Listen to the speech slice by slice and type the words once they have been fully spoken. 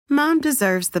Mom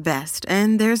deserves the best,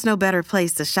 and there's no better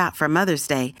place to shop for Mother's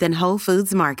Day than Whole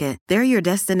Foods Market. They're your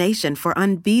destination for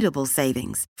unbeatable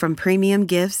savings, from premium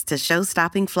gifts to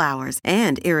show-stopping flowers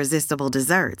and irresistible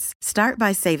desserts. Start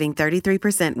by saving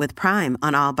 33% with Prime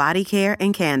on all body care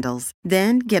and candles.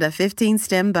 Then get a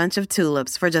 15-stem bunch of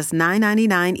tulips for just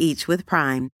 $9.99 each with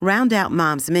Prime. Round out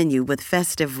Mom's menu with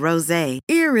festive rosé,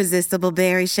 irresistible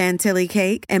berry chantilly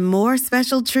cake, and more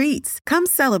special treats. Come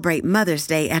celebrate Mother's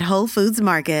Day at Whole Foods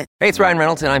Market. Hey, it's Ryan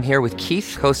Reynolds, and I'm here with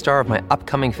Keith, co-star of my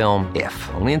upcoming film, If,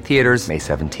 only in theaters May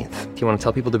 17th. Do you want to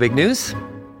tell people the big news?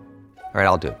 All right,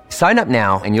 I'll do it. Sign up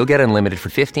now and you'll get unlimited for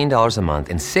 $15 a month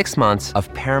and 6 months of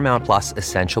Paramount Plus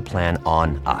Essential Plan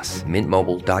on us.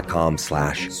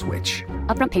 MintMobile.com/switch.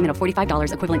 Upfront payment of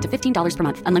 $45 equivalent to $15 per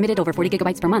month. Unlimited over 40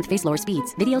 gigabytes per month. Face lower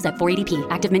speeds. Videos at 480p.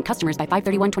 Active Mint customers by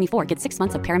 531.24 get 6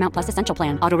 months of Paramount Plus Essential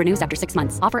Plan. Auto renews after 6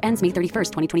 months. Offer ends May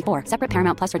 31st, 2024. Separate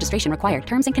Paramount Plus registration required.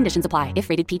 Terms and conditions apply if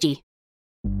rated PG.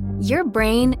 Your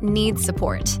brain needs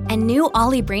support, and new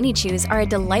Ollie Brainy Chews are a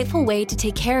delightful way to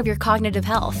take care of your cognitive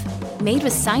health. Made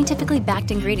with scientifically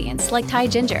backed ingredients like Thai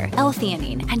ginger,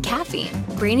 L-theanine, and caffeine,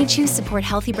 Brainy Chews support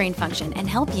healthy brain function and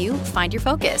help you find your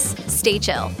focus, stay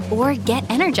chill, or get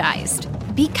energized.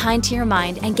 Be kind to your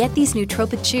mind and get these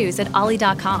nootropic chews at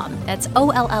ollie.com. That's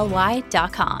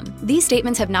OLLY.com. These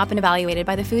statements have not been evaluated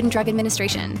by the Food and Drug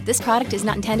Administration. This product is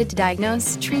not intended to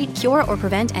diagnose, treat, cure, or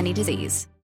prevent any disease.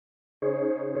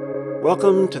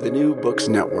 Welcome to the New Books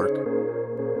Network.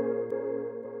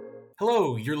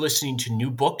 Hello, you're listening to New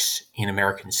Books in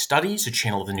American Studies, a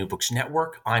channel of the New Books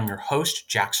Network. I'm your host,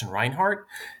 Jackson Reinhardt,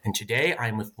 and today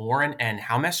I'm with Lauren N.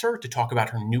 Haumesser to talk about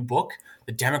her new book,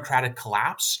 The Democratic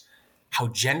Collapse: How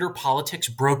Gender Politics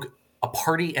Broke a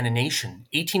Party and a Nation,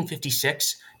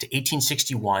 1856 to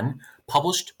 1861,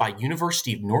 published by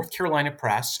University of North Carolina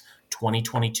Press,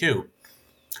 2022.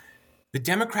 The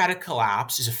Democratic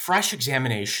Collapse is a fresh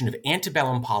examination of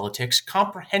antebellum politics,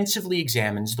 comprehensively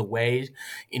examines the ways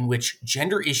in which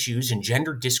gender issues and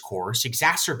gender discourse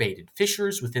exacerbated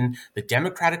fissures within the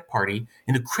Democratic Party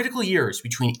in the critical years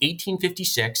between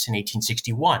 1856 and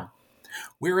 1861.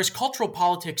 Whereas cultural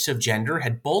politics of gender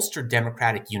had bolstered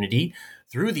Democratic unity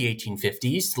through the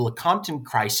 1850s, the Lecompton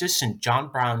Crisis and John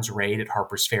Brown's raid at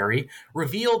Harper's Ferry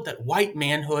revealed that white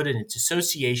manhood and its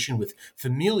association with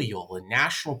familial and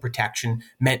national protection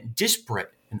meant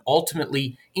disparate and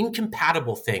ultimately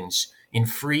incompatible things in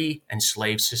free and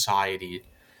slave society.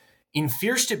 In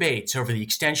fierce debates over the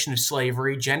extension of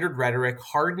slavery, gendered rhetoric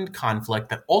hardened conflict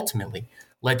that ultimately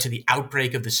led to the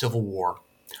outbreak of the Civil War.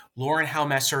 Lauren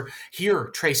Haumesser here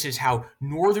traces how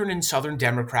Northern and Southern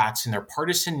Democrats and their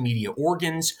partisan media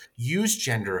organs used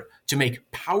gender to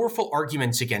make powerful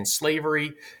arguments against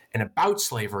slavery and about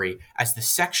slavery as the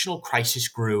sectional crisis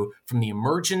grew from the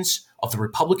emergence of the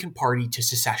Republican Party to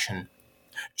secession.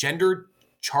 Gendered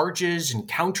charges and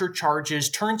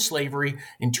countercharges turned slavery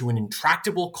into an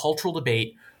intractable cultural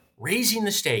debate, raising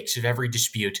the stakes of every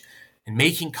dispute and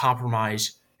making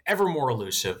compromise ever more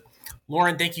elusive.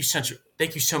 Lauren, thank you so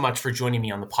much for joining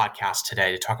me on the podcast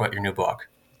today to talk about your new book.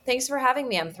 Thanks for having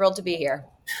me. I'm thrilled to be here.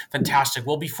 Fantastic.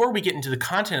 Well, before we get into the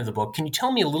content of the book, can you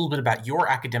tell me a little bit about your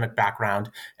academic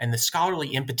background and the scholarly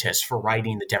impetus for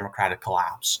writing The Democratic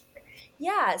Collapse?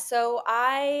 Yeah, so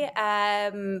I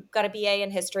got a BA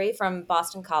in history from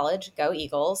Boston College, go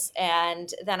Eagles,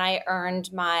 and then I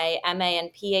earned my MA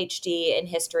and PhD in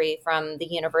history from the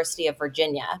University of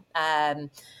Virginia.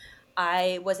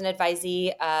 I was an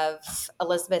advisee of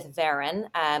Elizabeth Varyn,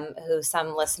 who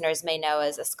some listeners may know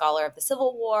as a scholar of the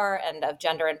Civil War and of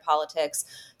gender and politics.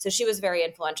 So she was very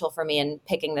influential for me in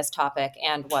picking this topic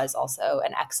and was also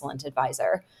an excellent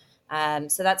advisor.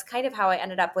 So that's kind of how I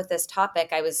ended up with this topic.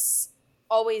 I was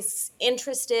always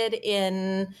interested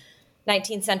in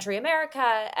 19th century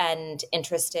America and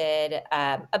interested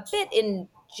a bit in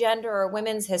gender or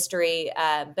women's history,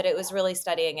 but it was really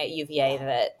studying at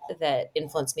UVA that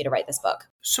influenced me to write this book.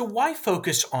 So why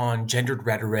focus on gendered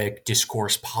rhetoric,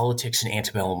 discourse, politics in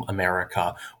antebellum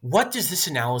America? What does this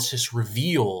analysis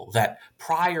reveal that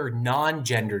prior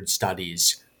non-gendered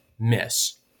studies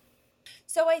miss?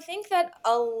 So I think that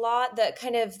a lot that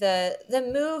kind of the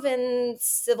move in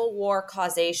Civil War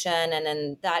causation and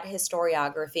in that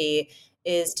historiography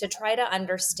is to try to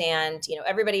understand,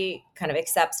 everybody kind of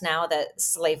accepts now that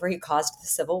slavery caused the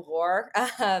Civil War,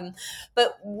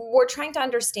 but we're trying to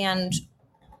understand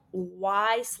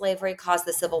why slavery caused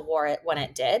the Civil War when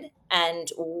it did and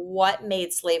what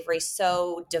made slavery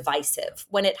so divisive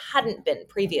when it hadn't been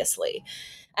previously.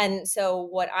 And so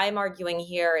what I'm arguing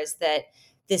here is that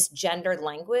this gendered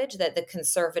language that the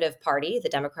conservative party, the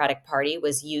Democratic Party,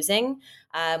 was using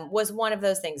was one of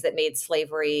those things that made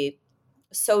slavery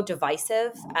so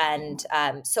divisive and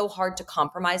so hard to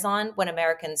compromise on when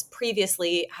Americans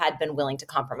previously had been willing to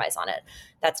compromise on it.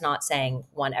 That's not saying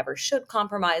one ever should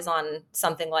compromise on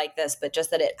something like this, but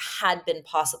just that it had been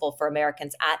possible for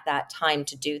Americans at that time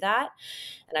to do that.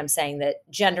 And I'm saying that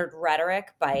gendered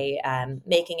rhetoric, by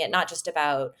making it not just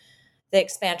about the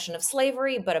expansion of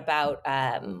slavery, but about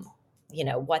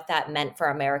what that meant for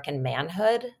American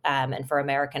manhood and for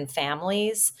American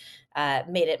families,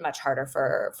 made it much harder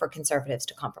for conservatives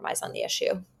to compromise on the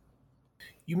issue.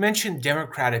 You mentioned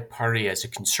Democratic Party as a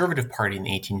conservative party in the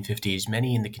 1850s.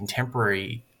 Many in the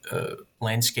contemporary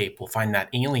landscape will find that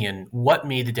alien. What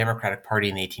made the Democratic Party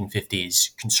in the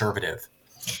 1850s conservative?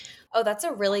 Oh, that's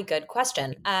a really good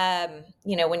question.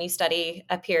 When you study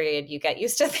a period, you get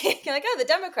used to thinking like, oh, the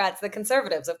Democrats, the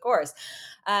conservatives, of course.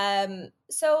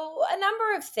 So a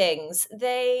number of things.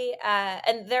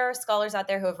 And there are scholars out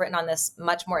there who have written on this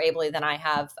much more ably than I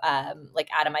have, like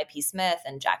Adam I.P. Smith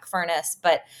and Jack Furness.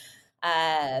 But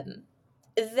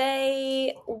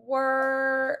they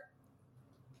were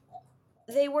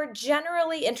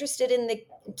generally interested in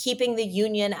keeping the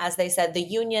Union, as they said, the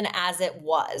Union as it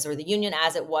was, or the Union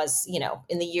as it was,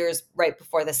 in the years right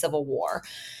before the Civil War.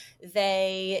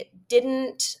 They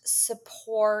didn't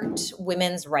support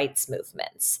women's rights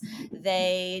movements.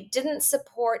 They didn't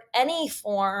support any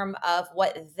form of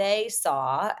what they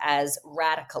saw as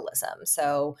radicalism.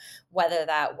 So whether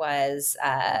that was,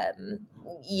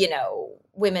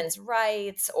 women's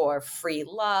rights or free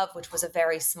love, which was a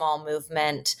very small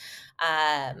movement,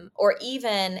 or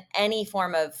even any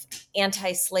form of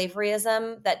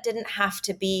anti-slaveryism that didn't have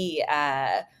to be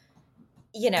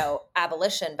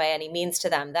abolition by any means to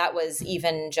them. That was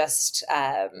even just,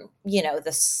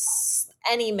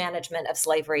 any management of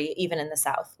slavery, even in the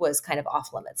South, was kind of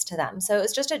off limits to them. So it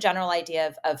was just a general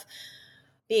idea of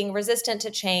being resistant to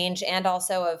change, and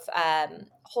also of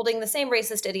holding the same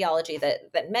racist ideology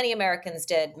that many Americans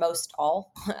did, most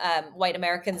all white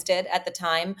Americans did at the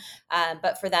time.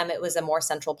 But for them, it was a more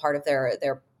central part of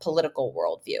their political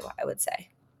worldview, I would say.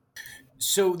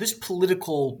 So this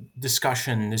political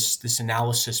discussion, this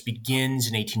analysis begins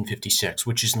in 1856,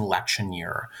 which is an election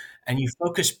year. And you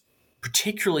focus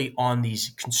particularly on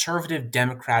these conservative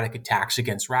democratic attacks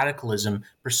against radicalism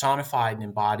personified and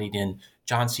embodied in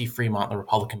John C. Fremont and the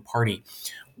Republican Party.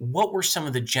 What were some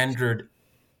of the gendered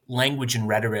language and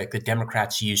rhetoric that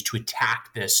Democrats used to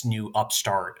attack this new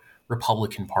upstart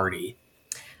Republican Party?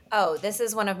 Oh, this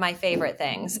is one of my favorite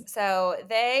things. So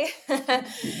they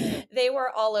were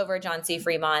all over John C.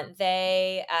 Fremont.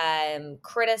 They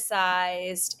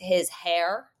criticized his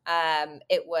hair.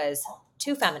 It was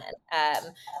too feminine.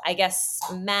 I guess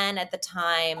men at the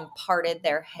time parted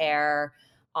their hair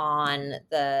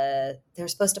they were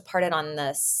supposed to part it on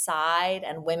the side,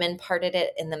 and women parted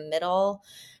it in the middle.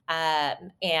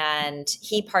 And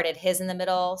he parted his in the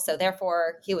middle. So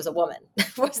therefore he was a woman,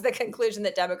 was the conclusion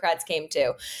that Democrats came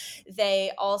to.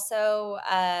 They also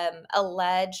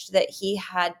alleged that he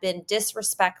had been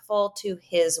disrespectful to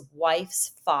his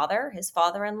wife's father, his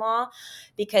father-in-law,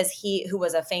 because who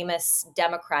was a famous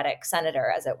Democratic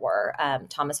senator, as it were,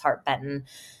 Thomas Hart Benton.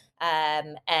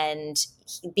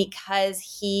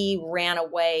 Because he ran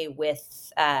away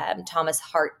with Thomas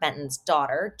Hart Benton's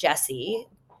daughter, Jessie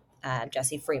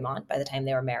Fremont, by the time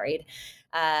they were married.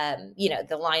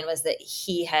 The line was that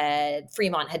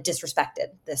Fremont had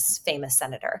disrespected this famous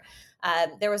senator.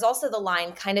 There was also the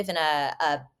line, kind of in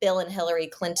a Bill and Hillary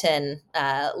Clinton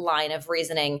line of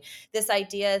reasoning, this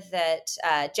idea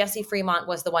that Jessie Fremont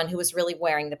was the one who was really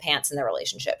wearing the pants in the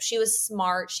relationship. She was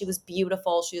smart, she was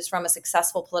beautiful, she was from a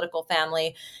successful political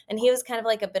family, and he was kind of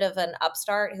like a bit of an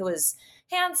upstart who was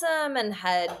handsome and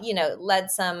had,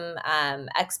 led some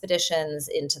expeditions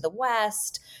into the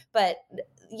West. But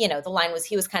the line was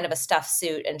he was kind of a stuffed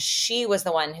suit, and she was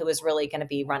the one who was really going to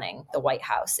be running the White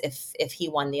House if he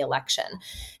won the election.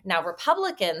 Now,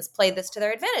 Republicans played this to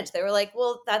their advantage. They were like,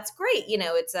 well, that's great.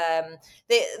 It's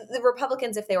the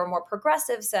Republicans, if they were more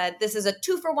progressive, said this is a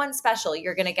 2-for-1 special.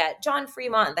 You're going to get John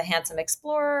Fremont, the handsome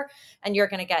explorer, and you're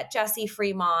going to get Jessie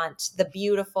Fremont, the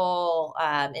beautiful,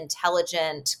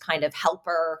 intelligent kind of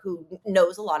helper who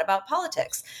knows a lot about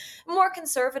politics. More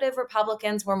conservative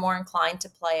Republicans were more inclined to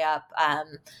play up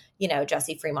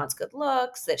Jessie Fremont's good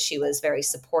looks, that she was very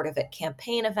supportive at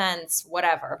campaign events,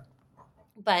 whatever.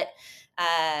 But,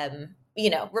 the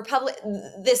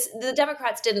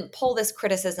Democrats didn't pull this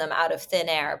criticism out of thin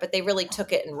air, but they really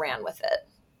took it and ran with it.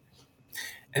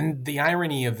 And the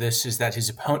irony of this is that his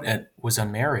opponent was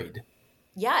unmarried.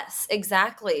 Yes,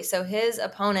 exactly. So his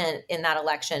opponent in that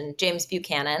election, James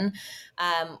Buchanan,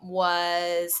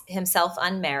 was himself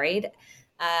unmarried.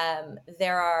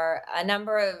 There are a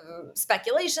number of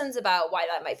speculations about why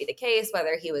that might be the case,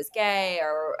 whether he was gay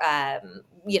or,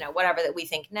 whatever that we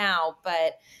think now.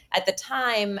 But at the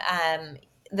time,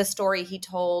 the story he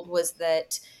told was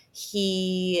that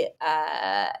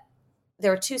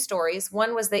there were two stories.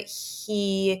 One was that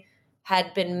he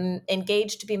had been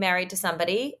engaged to be married to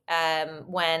somebody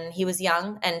when he was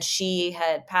young, and she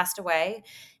had passed away.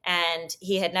 And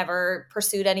he had never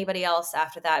pursued anybody else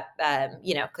after that,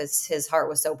 because his heart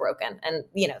was so broken. And,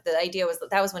 the idea was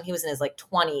that was when he was in his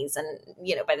 20s. And,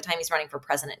 by the time he's running for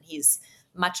president, he's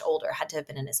much older, had to have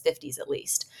been in his 50s at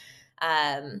least.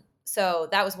 So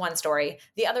that was one story.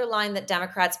 The other line that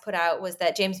Democrats put out was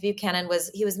that James Buchanan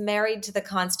was married to the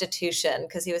Constitution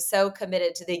because he was so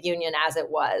committed to the Union as it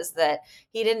was that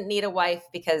he didn't need a wife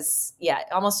because,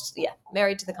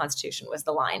 married to the Constitution was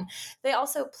the line. They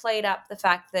also played up the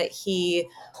fact that he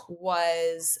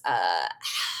was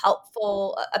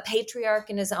helpful, a patriarch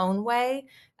in his own way.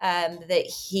 That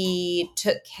he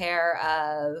took care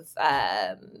of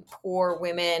poor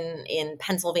women in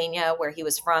Pennsylvania, where he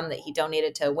was from, that he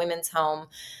donated to a women's home.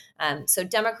 So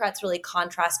Democrats really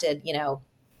contrasted,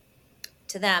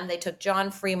 to them. They took John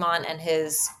Fremont and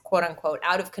his quote unquote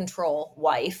out of control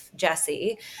wife,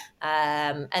 Jessie,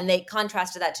 and they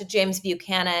contrasted that to James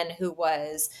Buchanan, who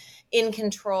was in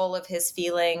control of his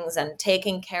feelings and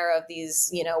taking care of these,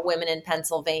 women in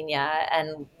Pennsylvania,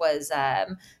 and was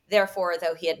therefore,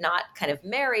 though he had not kind of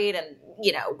married and,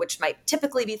 which might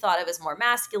typically be thought of as more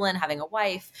masculine, having a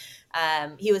wife,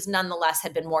 he was nonetheless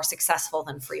had been more successful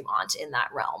than Fremont in that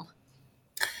realm.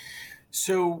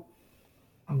 So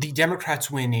the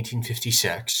Democrats win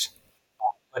 1856,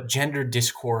 but gender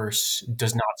discourse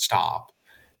does not stop.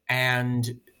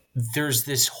 And there's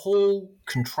this whole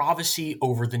controversy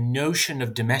over the notion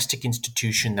of domestic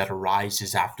institution that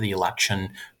arises after the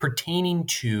election pertaining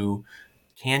to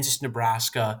Kansas,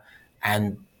 Nebraska,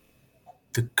 and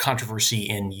the controversy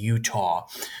in Utah.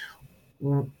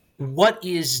 What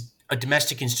is a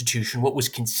domestic institution? What was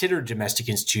considered a domestic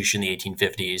institution in the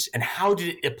 1850s? And how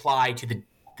did it apply to the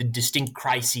distinct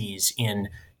crises in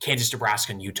Kansas,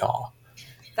 Nebraska, and Utah?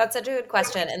 That's such a good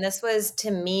question. And this was, to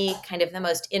me, kind of the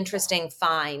most interesting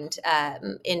find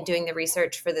in doing the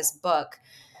research for this book.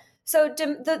 So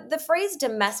the phrase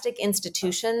domestic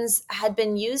institutions had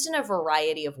been used in a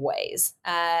variety of ways.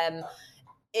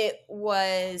 It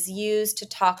was used to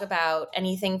talk about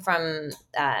anything from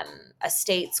a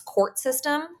state's court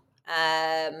system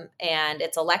and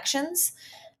its elections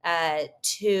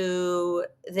to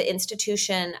the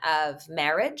institution of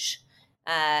marriage,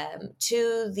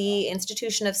 to the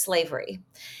institution of slavery.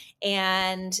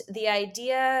 And the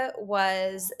idea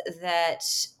was that,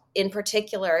 in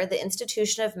particular, the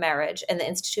institution of marriage and the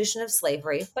institution of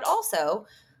slavery, but also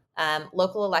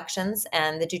local elections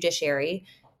and the judiciary,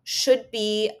 should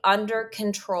be under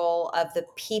control of the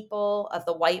people, of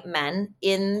the white men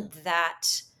in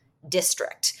that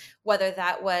district, whether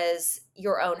that was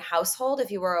your own household,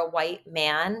 if you were a white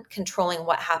man controlling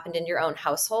what happened in your own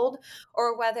household,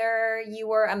 or whether you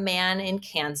were a man in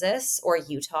Kansas or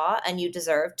Utah and you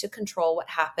deserved to control what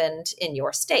happened in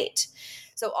your state.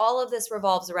 So all of this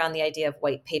revolves around the idea of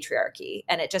white patriarchy,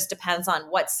 and it just depends on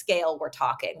what scale we're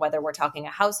talking, whether we're talking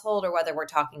a household or whether we're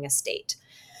talking a state.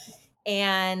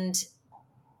 And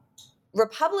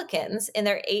Republicans in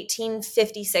their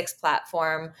 1856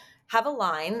 platform have a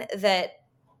line that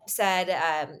said,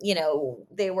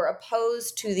 they were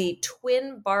opposed to the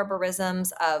twin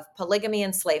barbarisms of polygamy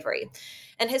and slavery.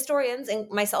 And historians, and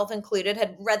myself included,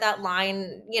 had read that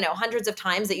line, hundreds of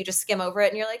times, that you just skim over it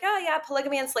and you're like, oh yeah,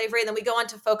 polygamy and slavery. And then we go on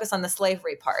to focus on the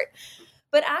slavery part.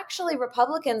 But actually,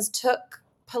 Republicans took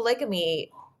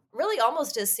polygamy really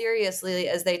almost as seriously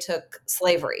as they took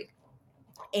slavery.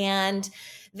 And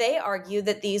they argued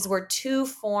that these were two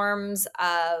forms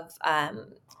of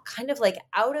kind of like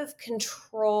out of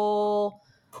control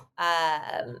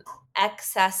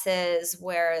excesses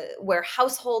where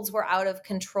households were out of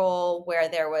control, where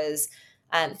there was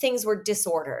things were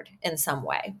disordered in some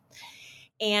way.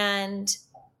 And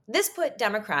this put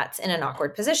Democrats in an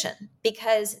awkward position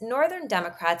because Northern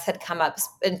Democrats had come up,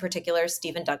 in particular,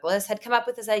 Stephen Douglas, had come up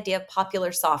with this idea of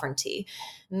popular sovereignty.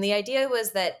 And the idea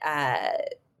was that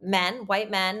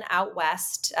white men out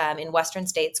west in Western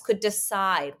states could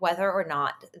decide whether or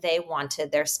not they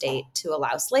wanted their state to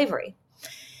allow slavery.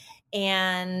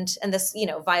 And this,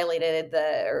 violated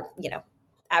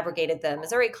abrogated the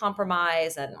Missouri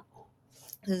Compromise, and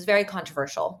it was very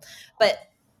controversial. But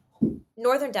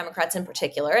Northern Democrats in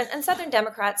particular, and Southern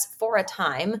Democrats for a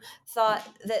time thought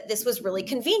that this was really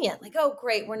convenient. Like, oh,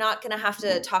 great, we're not going to have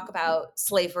to talk about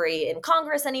slavery in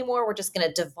Congress anymore. We're just going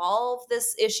to devolve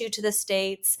this issue to the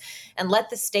states and let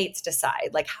the states decide.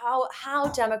 Like, how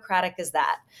democratic is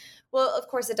that? Well, of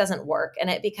course, it doesn't work, and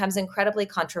it becomes incredibly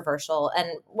controversial.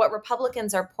 And what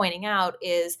Republicans are pointing out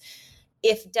is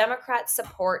if Democrats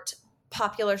support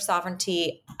popular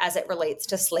sovereignty as it relates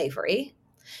to slavery,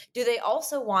 do they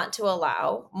also want to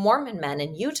allow Mormon men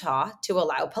in Utah to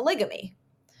allow polygamy?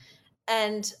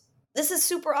 And this is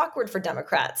super awkward for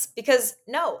Democrats because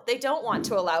no, they don't want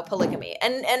to allow polygamy.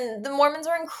 And the Mormons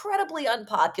are incredibly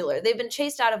unpopular. They've been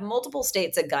chased out of multiple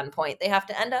states at gunpoint. They have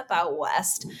to end up out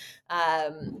west.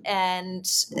 They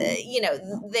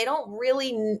don't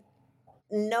really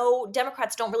know,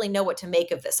 Democrats don't really know what to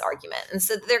make of this argument. And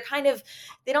so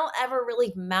they don't ever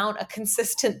really mount a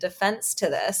consistent defense to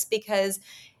this because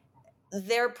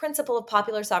their principle of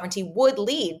popular sovereignty would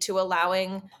lead to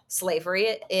allowing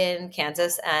slavery in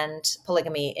Kansas and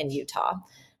polygamy in Utah.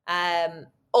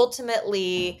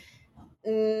 Ultimately,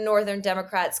 Northern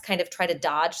Democrats kind of try to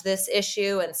dodge this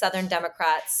issue, and Southern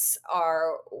Democrats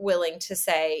are willing to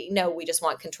say, no, we just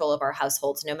want control of our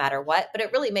households no matter what. But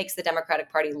it really makes the Democratic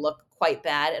Party look quite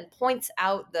bad and points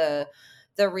out the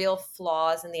real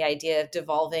flaws in the idea of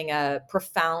devolving a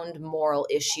profound moral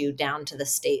issue down to the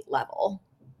state level.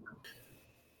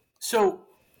 So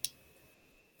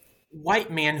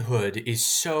white manhood is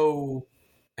so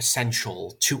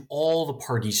essential to all the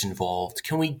parties involved.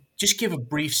 Can we just give a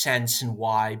brief sense in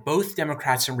why both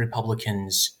Democrats and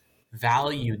Republicans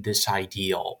valued this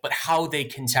ideal, but how they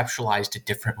conceptualized it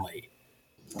differently?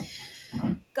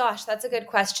 Gosh, that's a good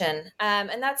question.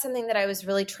 And that's something that I was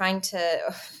really trying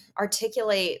to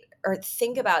articulate or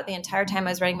think about the entire time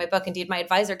I was writing my book. Indeed, my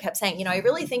advisor kept saying, I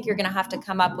really think you're going to have to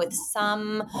come up with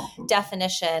some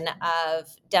definition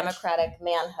of democratic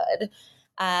manhood.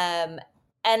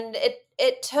 And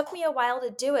it took me a while to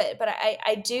do it, but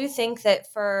I do think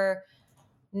that for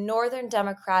Northern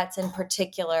Democrats in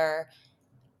particular,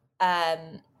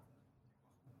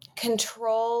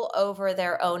 control over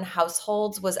their own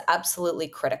households was absolutely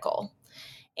critical.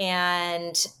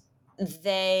 And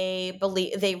they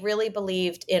really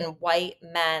believed in white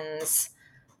men's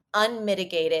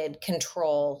unmitigated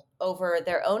control over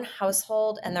their own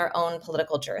household and their own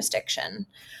political jurisdiction.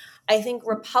 I think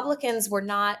Republicans were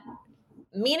not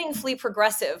meaningfully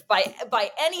progressive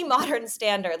by any modern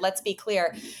standard, let's be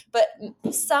clear. But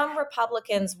some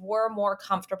Republicans were more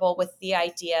comfortable with the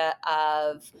idea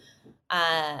of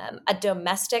a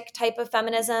domestic type of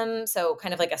feminism, so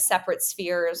kind of like a separate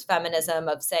spheres feminism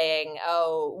of saying,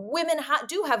 oh, women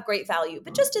do have great value,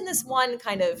 but just in this one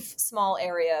kind of small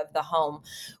area of the home.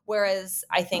 Whereas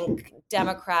I think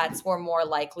Democrats were more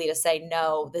likely to say,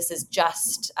 no, this is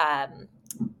just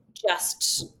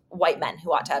white men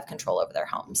who ought to have control over their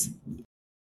homes.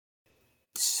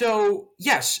 So,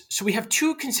 yes, so we have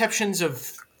two conceptions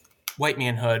of white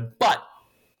manhood, but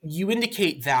you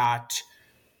indicate that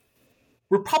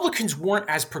Republicans weren't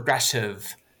as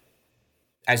progressive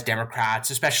as Democrats,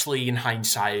 especially in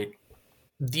hindsight.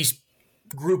 These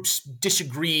groups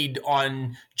disagreed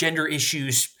on gender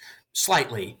issues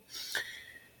slightly.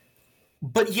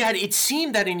 But yet it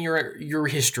seemed that in your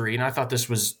history, and I thought this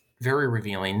was very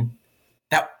revealing,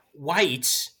 that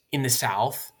whites in the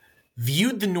South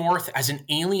viewed the North as an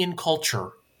alien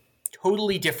culture,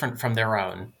 totally different from their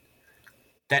own.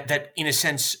 That in a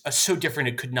sense, so different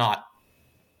it could not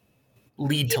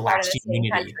lead to lasting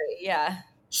unity. Yeah.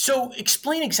 So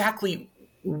explain exactly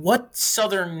what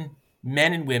Southern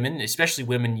men and women, especially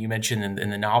women you mentioned in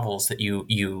the novels that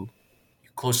you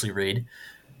closely read,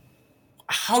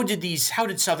 how did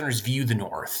Southerners view the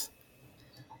North?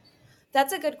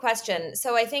 That's a good question.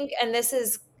 So I think, and this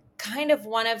is kind of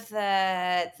one of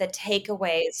the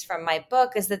takeaways from my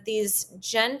book, is that these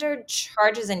gendered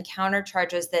charges and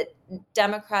countercharges that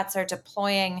Democrats are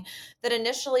deploying that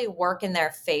initially work in their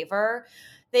favor,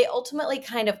 they ultimately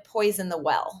kind of poison the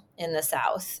well in the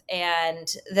South,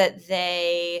 and that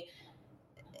they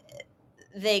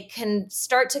can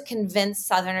start to convince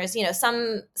Southerners.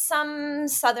 Some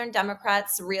Southern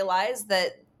Democrats realize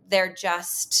that they're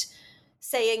just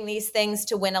saying these things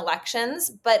to win elections,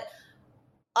 but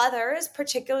others,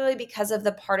 particularly because of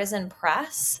the partisan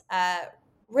press,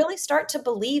 really start to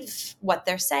believe what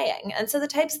they're saying. And so the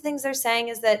types of things they're saying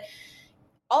is that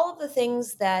all of the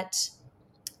things that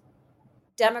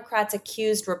Democrats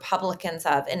accused Republicans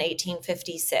of in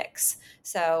 1856,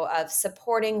 so of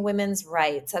supporting women's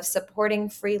rights, of supporting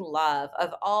free love,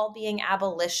 of all being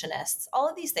abolitionists, all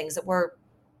of these things that were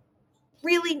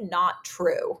really not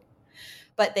true,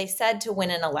 but they said to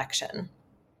win an election.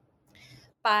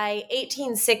 by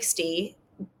 1860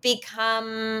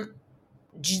 become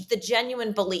the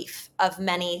genuine belief of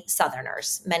many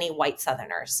Southerners, many white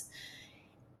Southerners.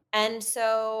 And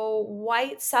so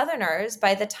white Southerners,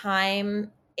 by the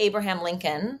time Abraham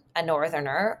Lincoln, a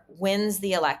Northerner, wins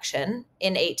the election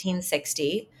in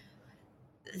 1860,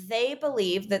 they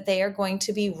believe that they are going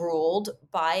to be ruled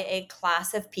by a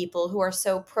class of people who are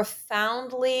so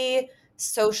profoundly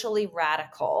socially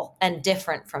radical and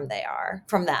different from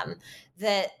them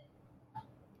that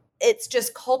it's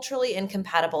just culturally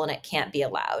incompatible and it can't be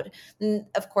allowed. And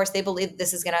of course, they believe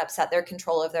this is going to upset their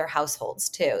control of their households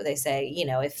too. They say,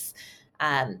 if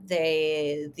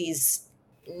these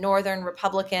Northern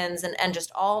Republicans and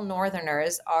just all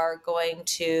Northerners are going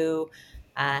to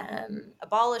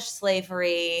abolish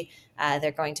slavery,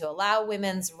 they're going to allow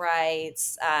women's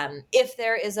rights. If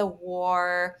there is a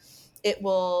war, it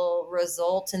will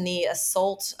result in the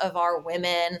assault of our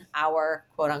women, our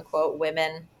quote unquote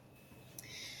women.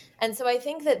 And so I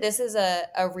think that this is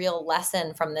a real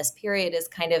lesson from this period, is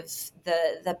kind of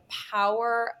the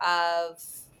power of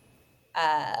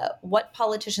what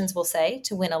politicians will say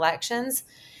to win elections.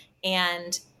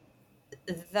 And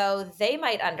though they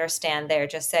might understand they're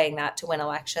just saying that to win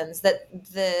elections, that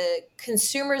the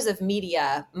consumers of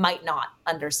media might not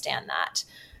understand that,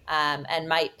 and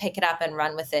might pick it up and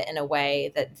run with it in a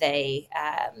way that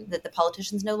that the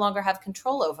politicians no longer have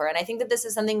control over. And I think that this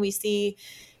is something we see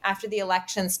after the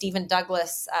election. Stephen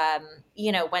Douglas,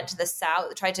 went to the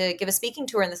South, tried to give a speaking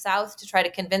tour in the South to try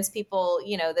to convince people,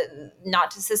 that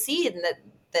not to secede and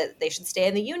that they should stay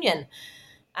in the Union.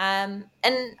 And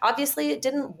obviously it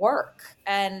didn't work.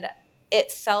 And it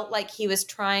felt like he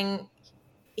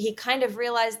kind of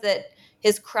realized that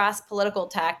his crass political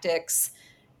tactics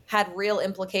had real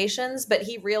implications, but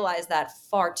he realized that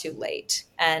far too late.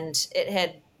 And it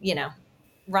had,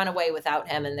 run away without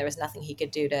him, and there was nothing he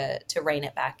could do to rein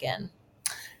it back in.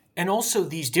 And also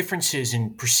these differences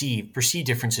in perceived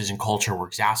differences in culture were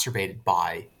exacerbated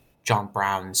by John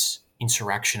Brown's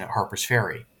insurrection at Harper's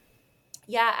Ferry.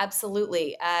 Yeah,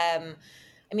 absolutely.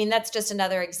 That's just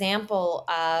another example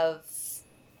of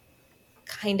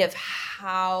kind of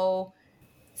how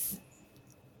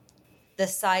the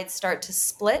sides start to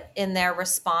split in their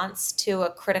response to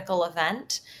a critical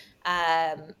event.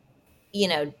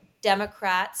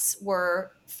 Democrats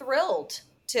were thrilled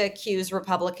to accuse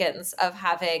Republicans of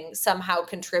having somehow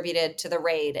contributed to the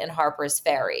raid in Harper's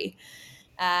Ferry.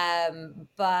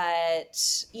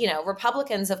 But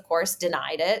Republicans, of course,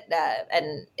 denied it.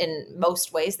 And in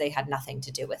most ways, they had nothing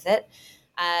to do with it.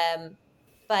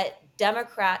 But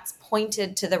Democrats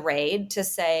pointed to the raid to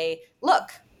say,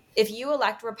 look, if you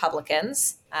elect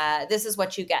Republicans, this is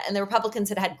what you get. And the Republicans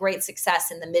had great success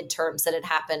in the midterms that had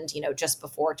happened, just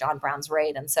before John Brown's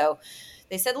raid. And so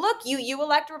they said, look, you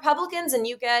elect Republicans and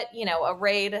you get, a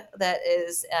raid that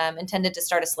is intended to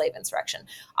start a slave insurrection.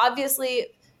 Obviously,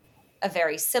 a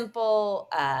very simple,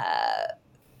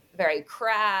 very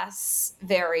crass,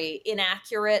 very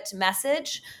inaccurate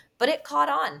message, but it caught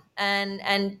on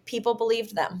and people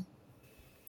believed them.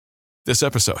 This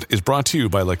episode is brought to you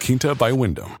by La Quinta by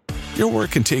Wyndham. Your work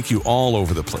can take you all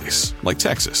over the place, like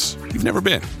Texas. You've never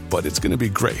been, but it's going to be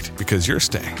great because you're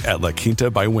staying at La Quinta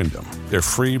by Wyndham. Their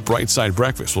free Bright Side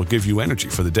breakfast will give you energy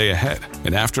for the day ahead.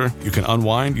 And after, you can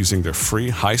unwind using their free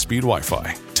high-speed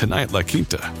Wi-Fi. Tonight, La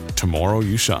Quinta. Tomorrow,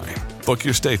 you shine. Book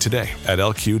your stay today at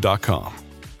LQ.com.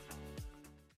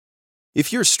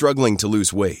 If you're struggling to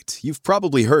lose weight, you've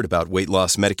probably heard about weight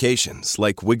loss medications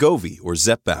like Wegovy or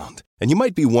Zepbound, and you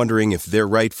might be wondering if they're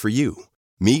right for you.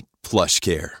 Meet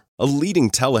PlushCare, a leading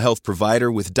telehealth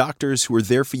provider with doctors who are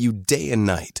there for you day and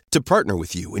night to partner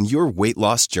with you in your weight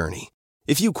loss journey.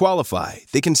 If you qualify,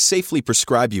 they can safely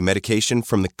prescribe you medication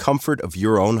from the comfort of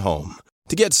your own home.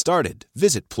 To get started,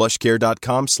 visit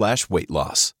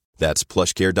plushcare.com/weight-loss. That's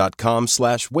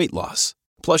plushcare.com/weight-loss.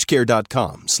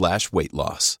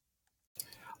 plushcare.com/weight-loss.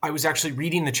 I was actually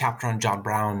reading the chapter on John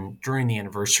Brown during the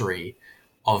anniversary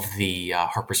of the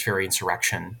Harper's Ferry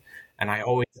insurrection, and I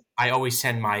always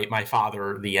send my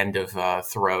father the end of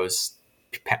Thoreau's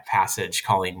passage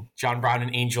calling John Brown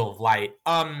an angel of light.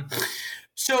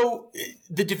 So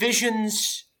the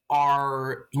divisions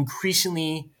are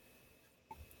increasingly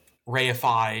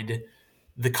reified.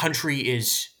 The country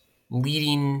is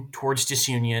leading towards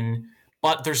disunion,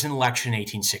 but there's an election in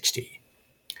 1860.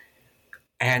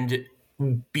 And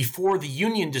before the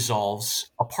union dissolves,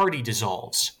 a party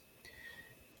dissolves.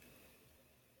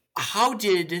 How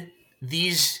did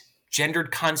these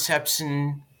gendered concepts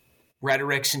and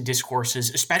rhetorics and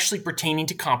discourses, especially pertaining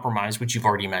to compromise, which you've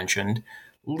already mentioned,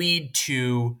 lead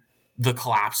to the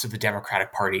collapse of the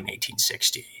Democratic Party in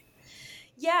 1860?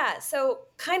 Yeah, so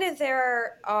kind of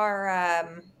there are, I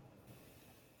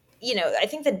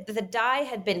think that the die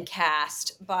had been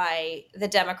cast by the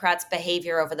Democrats'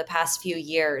 behavior over the past few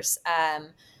years.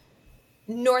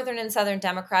 Northern and Southern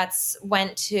Democrats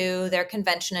went to their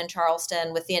convention in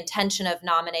Charleston with the intention of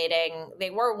nominating,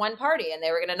 they were one party and they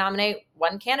were going to nominate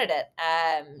one candidate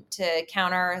to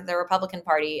counter the Republican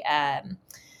Party and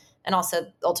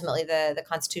also ultimately the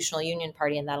Constitutional Union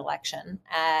Party in that election.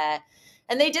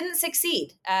 And they didn't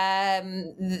succeed.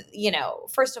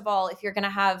 First of all, if you're going to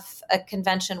have a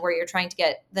convention where you're trying to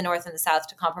get the North and the South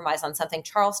to compromise on something,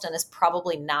 Charleston is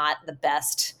probably not the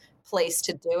best place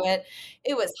to do it.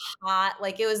 It was hot.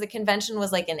 The convention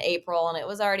was like in April and it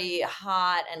was already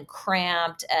hot and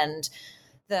cramped, and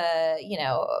the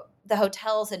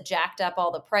hotels had jacked up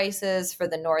all the prices for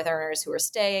the Northerners who were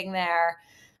staying there.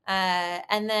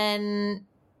 And then,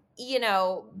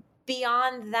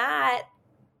 beyond that,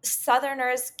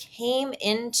 Southerners came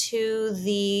into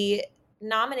the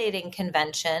nominating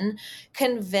convention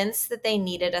convinced that they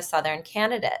needed a Southern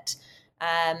candidate.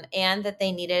 And that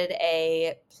they needed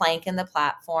a plank in the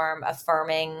platform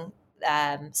affirming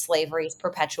slavery's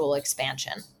perpetual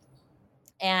expansion.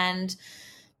 And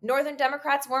Northern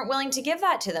Democrats weren't willing to give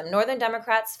that to them. Northern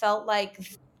Democrats felt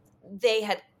like they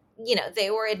had,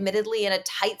 they were admittedly in a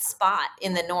tight spot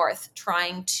in the North,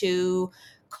 trying to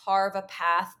carve a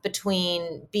path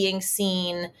between being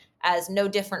seen as no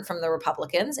different from the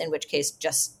Republicans, in which case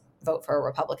just vote for a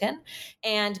Republican,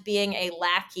 and being a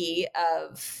lackey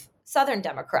of Southern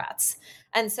Democrats.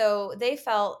 And so they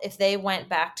felt if they went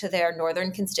back to their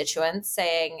Northern constituents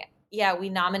saying, yeah, we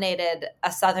nominated a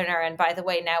Southerner, and by the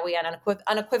way, now we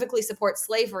unequivocally support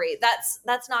slavery, that's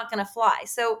not going to fly.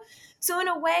 So in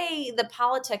a way, the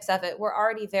politics of it were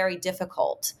already very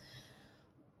difficult.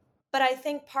 But I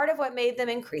think part of what made them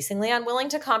increasingly unwilling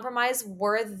to compromise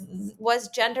was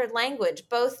gendered language,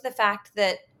 both the fact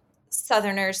that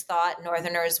Southerners thought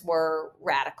Northerners were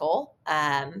radical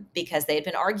because they had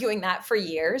been arguing that for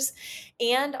years,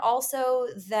 and also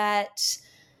that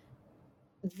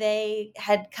they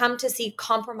had come to see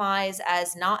compromise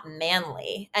as not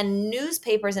manly. And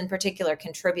newspapers in particular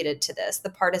contributed to this, the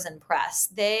partisan press.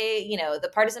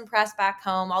 The partisan press back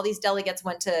home, all these delegates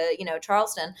went to,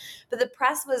 Charleston, but the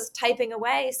press was typing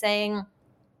away saying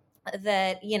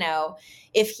that,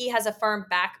 if he has a firm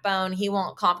backbone, he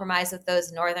won't compromise with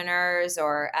those Northerners,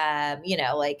 or,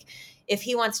 if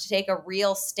he wants to take a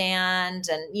real stand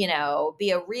and, be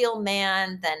a real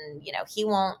man, then, he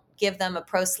won't give them a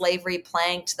pro-slavery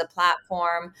plank to the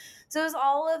platform. So it was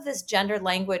all of this gendered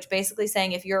language basically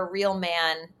saying, if you're a real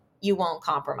man, you won't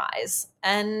compromise.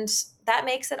 And that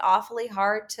makes it awfully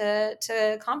hard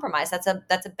to compromise. That's a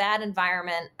bad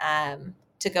environment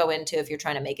to go into if you're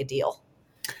trying to make a deal.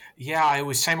 Yeah, I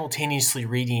was simultaneously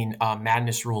reading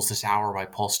Madness Rules This Hour by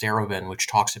Paul Starobin, which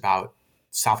talks about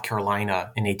South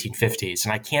Carolina in 1850s.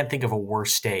 And I can't think of a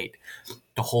worse state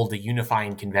to hold a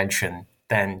unifying convention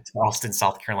than Charleston,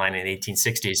 South Carolina in the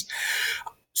 1860s.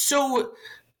 So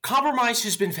compromise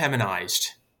has been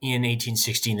feminized in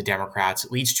 1860 in the Democrats.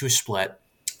 It leads to a split.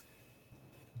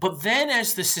 But then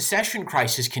as the secession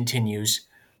crisis continues,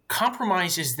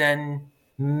 compromise is then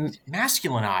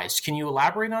masculinized. Can you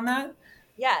elaborate on that?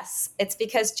 Yes, it's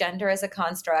because gender is a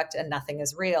construct and nothing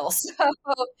is real. So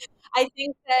I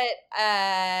think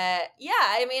that,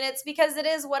 it's because it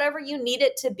is whatever you need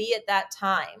it to be at that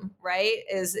time, right,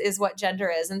 is what gender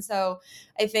is. And so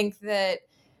I think that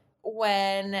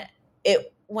when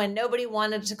nobody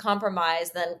wanted to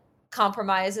compromise, then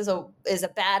compromise is a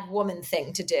bad woman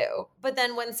thing to do. But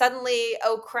then when suddenly,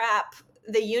 oh crap,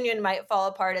 the union might fall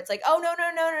apart, it's like, oh, no.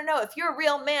 If you're a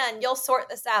real man, you'll sort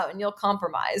this out and you'll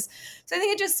compromise. So I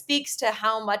think it just speaks to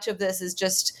how much of this is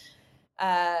just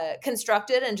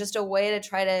constructed and just a way to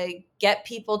try to get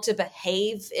people to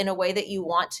behave in a way that you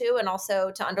want to, and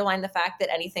also to underline the fact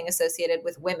that anything associated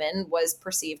with women was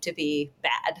perceived to be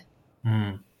bad.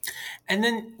 Mm. And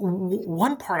then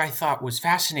one part I thought was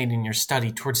fascinating in your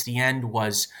study towards the end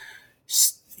was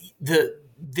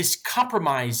this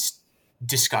compromise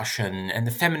discussion and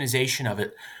the feminization of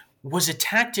it was a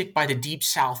tactic by the Deep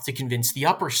South to convince the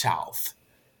Upper South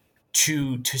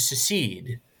to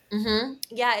secede. Mm-hmm.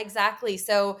 Yeah, exactly.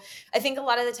 So I think a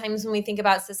lot of the times when we think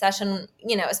about secession,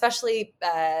 especially,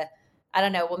 I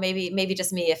don't know, well, maybe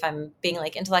just me if I'm being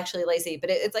like intellectually lazy, but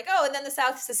it's like, oh, and then the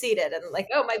South seceded and like,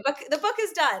 oh, the book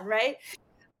is done, right?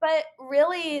 But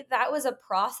really, that was a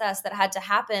process that had to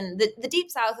happen. The Deep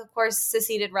South, of course,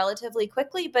 seceded relatively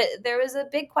quickly, but there was a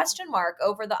big question mark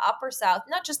over the Upper South,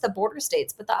 not just the border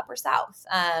states, but the Upper South.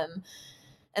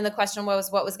 And the question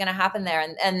was what was going to happen there.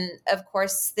 And of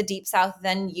course, the Deep South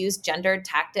then used gendered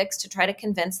tactics to try to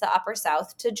convince the Upper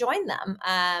South to join them.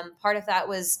 Part of that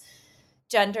was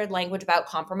gendered language about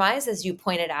compromise, as you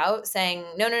pointed out, saying,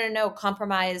 no,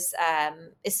 compromise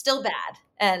is still bad.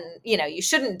 And, you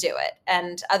shouldn't do it.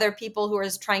 And other people who are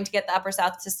trying to get the Upper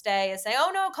South to stay is saying,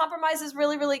 oh, no, compromise is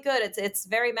really, really good. It's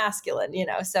very masculine,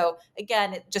 So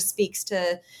again, it just speaks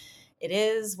to it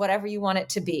is whatever you want it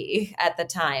to be at the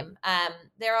time.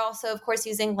 They're also, of course,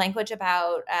 using language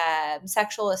about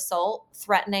sexual assault,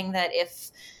 threatening that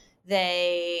if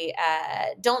they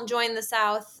don't join the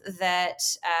South, that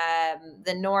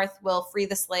the North will free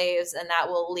the slaves, and that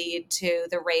will lead to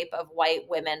the rape of white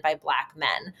women by Black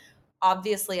men.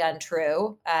 Obviously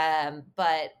untrue,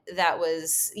 but that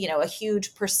was, a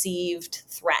huge perceived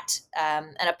threat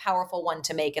and a powerful one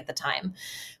to make at the time.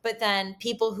 But then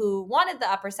people who wanted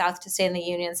the Upper South to stay in the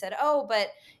Union said, oh,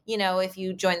 but if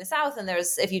you join the South and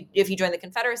if you join the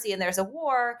Confederacy and there's a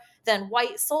war, then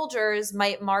white soldiers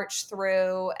might march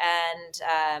through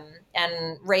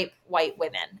and rape white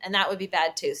women, and that would be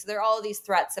bad too. So there are all these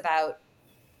threats about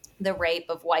the rape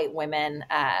of white women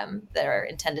that are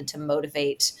intended to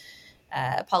motivate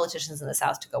politicians in the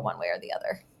South to go one way or the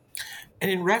other.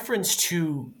 And in reference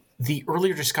to the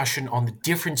earlier discussion on the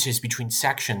differences between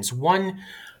sections, one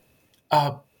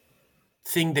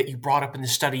thing that you brought up in the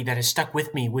study that has stuck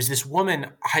with me was this woman,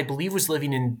 I believe, was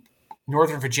living in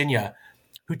Northern Virginia,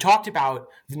 who talked about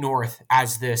the North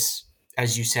as this,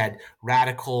 as you said,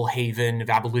 radical haven of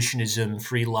abolitionism,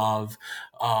 free love,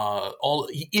 all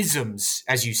isms,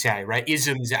 as you say, right?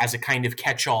 Isms as a kind of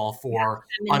catch-all for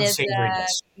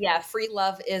unsavoriness. Free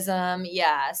love-ism,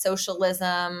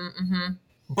 socialism. Mm-hmm.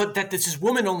 But that this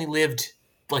woman only lived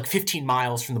like 15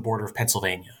 miles from the border of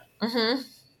Pennsylvania. Mm-hmm.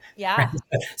 Yeah. Right?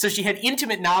 So she had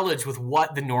intimate knowledge with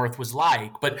what the North was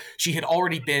like, but she had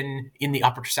already been in the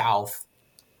Upper South,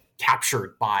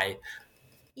 captured by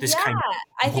this kind of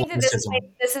I think that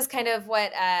this is kind of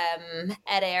what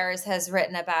Ed Ayers has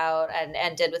written about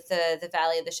and did with the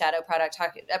Valley of the Shadow project,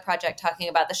 talking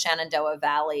about the Shenandoah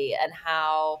Valley and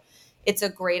how it's a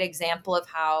great example of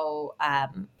how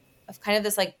of kind of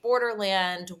this like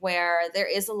borderland where there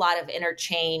is a lot of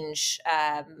interchange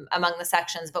among the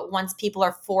sections, but once people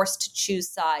are forced to choose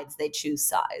sides, they choose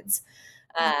sides.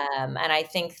 And I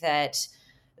think that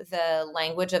the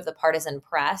language of the partisan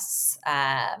press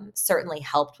certainly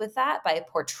helped with that by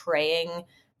portraying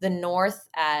the North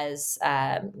as,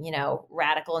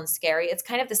 radical and scary. It's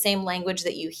kind of the same language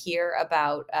that you hear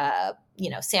about,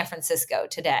 San Francisco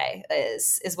today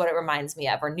is what it reminds me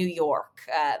of, or New York,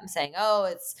 saying, oh,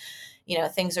 it's,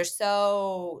 things are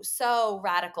so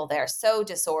radical there, so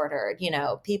disordered,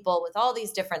 people with all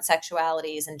these different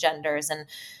sexualities and genders and,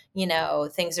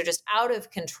 things are just out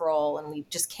of control and we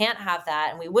just can't have that.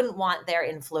 And we wouldn't want their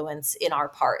influence in our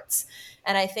parts.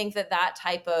 And I think that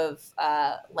type of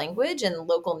language in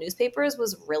local newspapers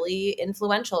was really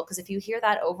influential because if you hear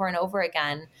that over and over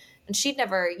again, and she'd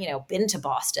never, been to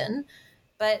Boston,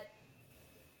 but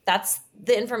that's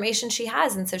the information she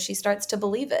has. And so she starts to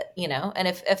believe it, and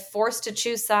if forced to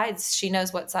choose sides, she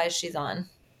knows what side she's on.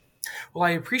 Well, I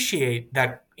appreciate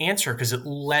that answer because it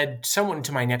led somewhat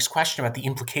to my next question about the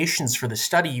implications for the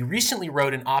study. You recently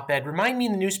wrote an op-ed, remind me,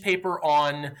 in the newspaper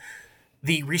on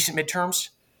the recent midterms?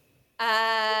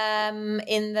 I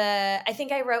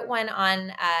think I wrote one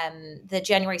on the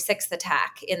January 6th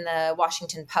attack in the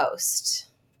Washington Post.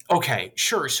 Okay,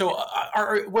 sure. So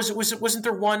wasn't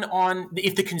there one on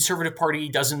if the Conservative Party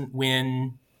doesn't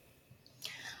win?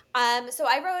 So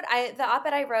the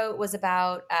op-ed I wrote was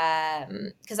about,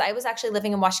 because I was actually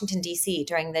living in Washington, D.C.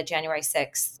 during the January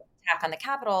 6th attack on the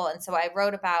Capitol. And so I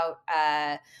wrote about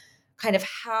kind of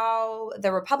how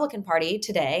the Republican Party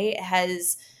today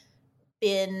has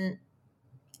been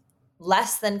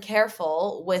less than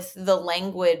careful with the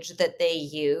language that they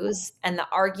use and the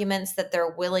arguments that they're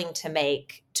willing to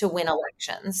make to win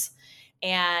elections.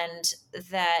 And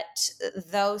that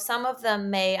though some of them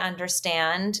may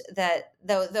understand that,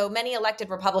 though many elected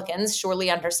Republicans surely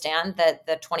understand that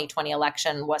the 2020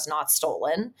 election was not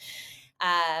stolen,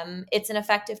 it's an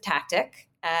effective tactic,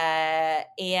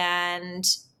 and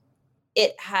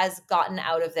it has gotten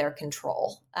out of their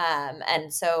control.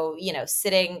 And so,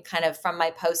 sitting kind of from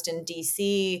my post in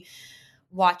DC,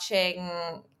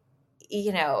 watching,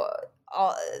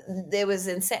 it was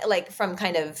insane, like from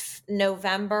kind of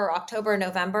October,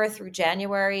 November through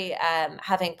January,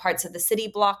 having parts of the city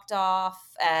blocked off.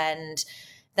 And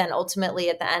then ultimately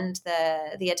at the end,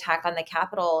 the attack on the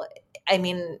Capitol. I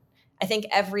mean, I think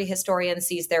every historian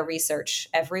sees their research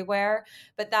everywhere,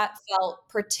 but that felt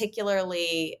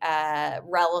particularly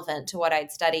relevant to what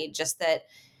I'd studied, just that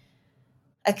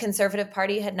a conservative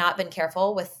party had not been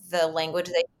careful with the language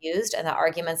they used and the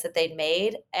arguments that they'd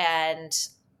made. And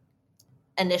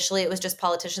initially, it was just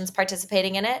politicians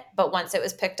participating in it. But once it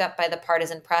was picked up by the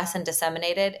partisan press and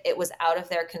disseminated, it was out of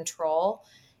their control.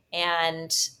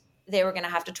 And they were going to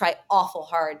have to try awful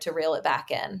hard to reel it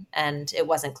back in. And it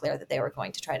wasn't clear that they were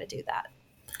going to try to do that.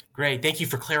 Great. Thank you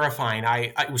for clarifying.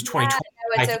 It was 2020.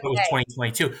 Yeah, I think it was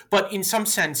 2022. But in some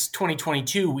sense,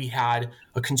 2022, we had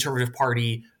a conservative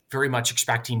party very much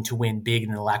expecting to win big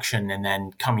in an election and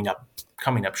then coming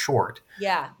up short.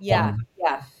 Yeah. No,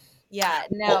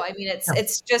 I mean,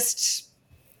 it's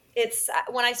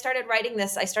when I started writing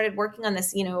this, I started working on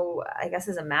this, I guess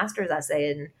as a master's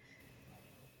essay in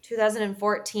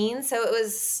 2014. So it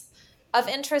was of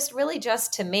interest really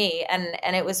just to me. And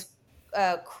it was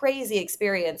a crazy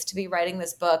experience to be writing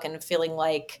this book and feeling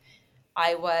like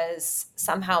I was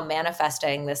somehow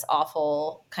manifesting this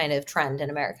awful kind of trend in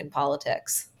American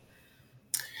politics.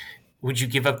 Would you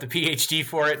give up the PhD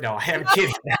for it? No, I am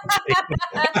kidding.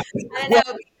 I know,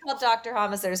 being called Dr.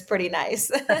 Hamiser is pretty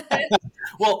nice.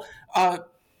 Well,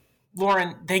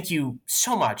 Lauren, thank you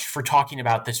so much for talking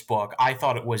about this book. I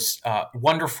thought it was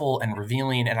wonderful and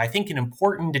revealing, and I think an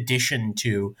important addition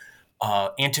to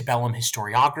antebellum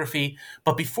historiography.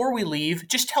 But before we leave,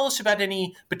 just tell us about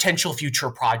any potential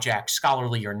future projects,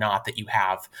 scholarly or not, that you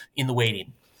have in the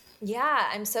waiting. Yeah,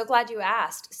 I'm so glad you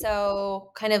asked.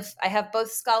 So I have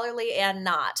both scholarly and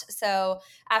not. So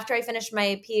after I finished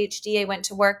my PhD, I went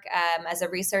to work as a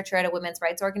researcher at a women's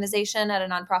rights organization at a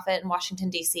nonprofit in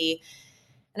Washington, D.C.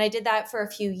 And I did that for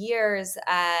a few years.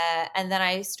 And then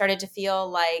I started to feel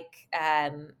like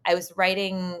I was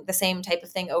writing the same type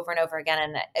of thing over and over again.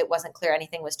 And it wasn't clear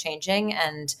anything was changing.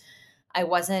 And I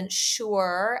wasn't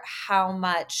sure how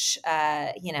much,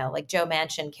 like Joe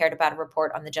Manchin cared about a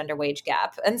report on the gender wage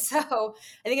gap. And so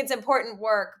I think it's important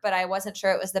work, but I wasn't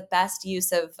sure it was the best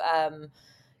use of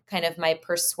kind of my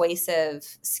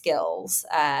persuasive skills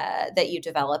that you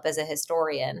develop as a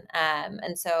historian.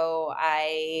 And so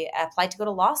I applied to go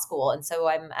to law school. And so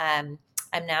I'm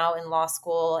now in law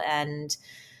school, and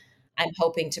I'm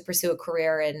hoping to pursue a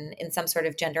career in some sort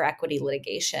of gender equity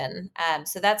litigation.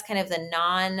 So that's kind of the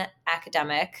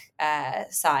non-academic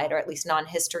side, or at least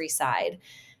non-history side.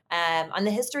 On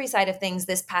the history side of things,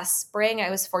 this past spring, I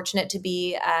was fortunate to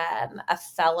be a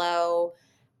fellow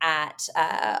at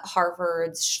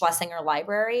Harvard's Schlesinger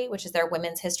Library, which is their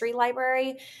women's history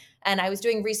library. And I was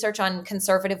doing research on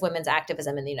conservative women's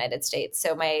activism in the United States.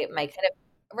 So my kind of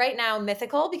right now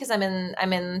mythical, because I'm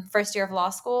in first year of law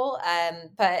school.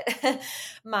 But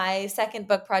my second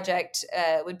book project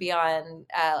would be on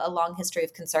a long history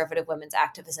of conservative women's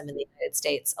activism in the United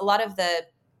States. A lot of the,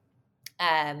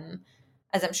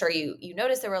 as I'm sure you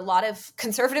noticed, there were a lot of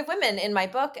conservative women in my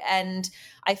book, and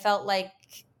I felt like,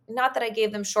 not that I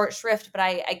gave them short shrift, but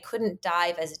I couldn't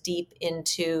dive as deep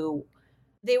into.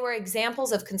 They were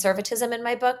examples of conservatism in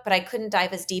my book, but I couldn't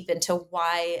dive as deep into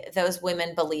why those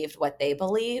women believed what they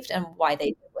believed and why they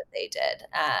did what they did.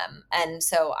 And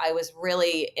so I was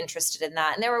really interested in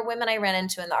that. And there were women I ran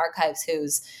into in the archives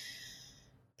whose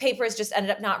papers just ended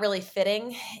up not really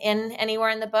fitting in anywhere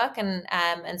in the book.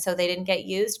 And so they didn't get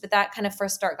used. But that kind of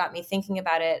first start got me thinking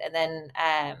about it. And then,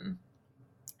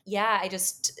 I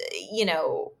just,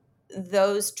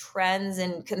 those trends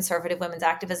in conservative women's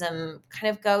activism kind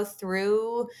of go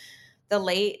through the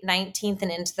late 19th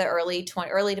and into the early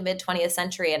to mid 20th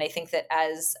century. And I think that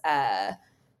as,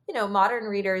 modern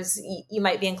readers, you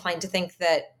might be inclined to think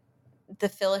that the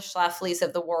Phyllis Schlafly's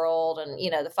of the world and,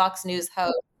 the Fox News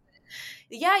host,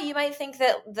 you might think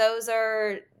that those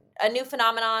are a new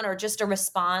phenomenon or just a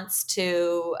response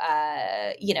to,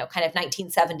 kind of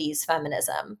 1970s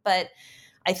feminism. But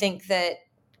I think that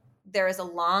there is a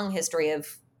long history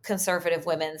of conservative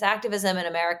women's activism in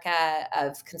America,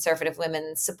 of conservative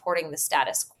women supporting the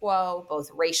status quo, both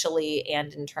racially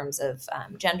and in terms of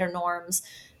gender norms.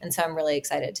 And so I'm really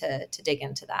excited to dig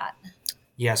into that.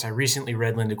 Yes, I recently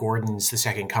read Linda Gordon's The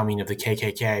Second Coming of the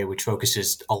KKK, which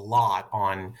focuses a lot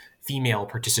on female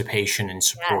participation and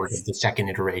support of the second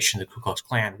iteration of the Ku Klux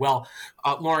Klan. Well,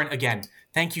 Lauren, again,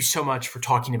 thank you so much for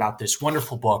talking about this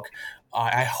wonderful book.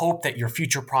 I hope that your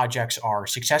future projects are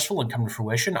successful and come to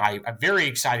fruition. I'm very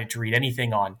excited to read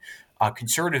anything on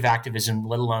conservative activism,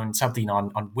 let alone something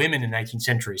on women in the 19th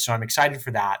century. So I'm excited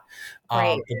for that.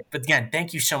 But again,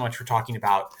 thank you so much for talking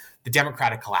about the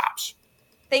Democratic collapse.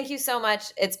 Thank you so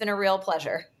much. It's been a real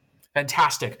pleasure.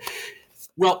 Fantastic.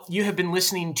 Well, you have been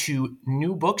listening to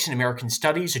New Books in American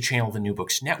Studies, a channel of the New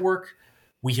Books Network.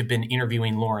 We have been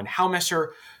interviewing Lauren Howmesser,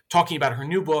 talking about her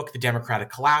new book, The Democratic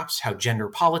Collapse, How Gender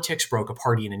Politics Broke a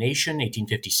Party and a Nation,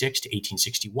 1856 to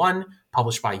 1861,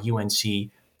 published by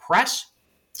UNC Press.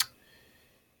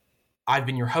 I've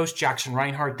been your host, Jackson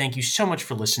Reinhardt. Thank you so much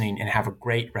for listening and have a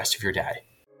great rest of your day.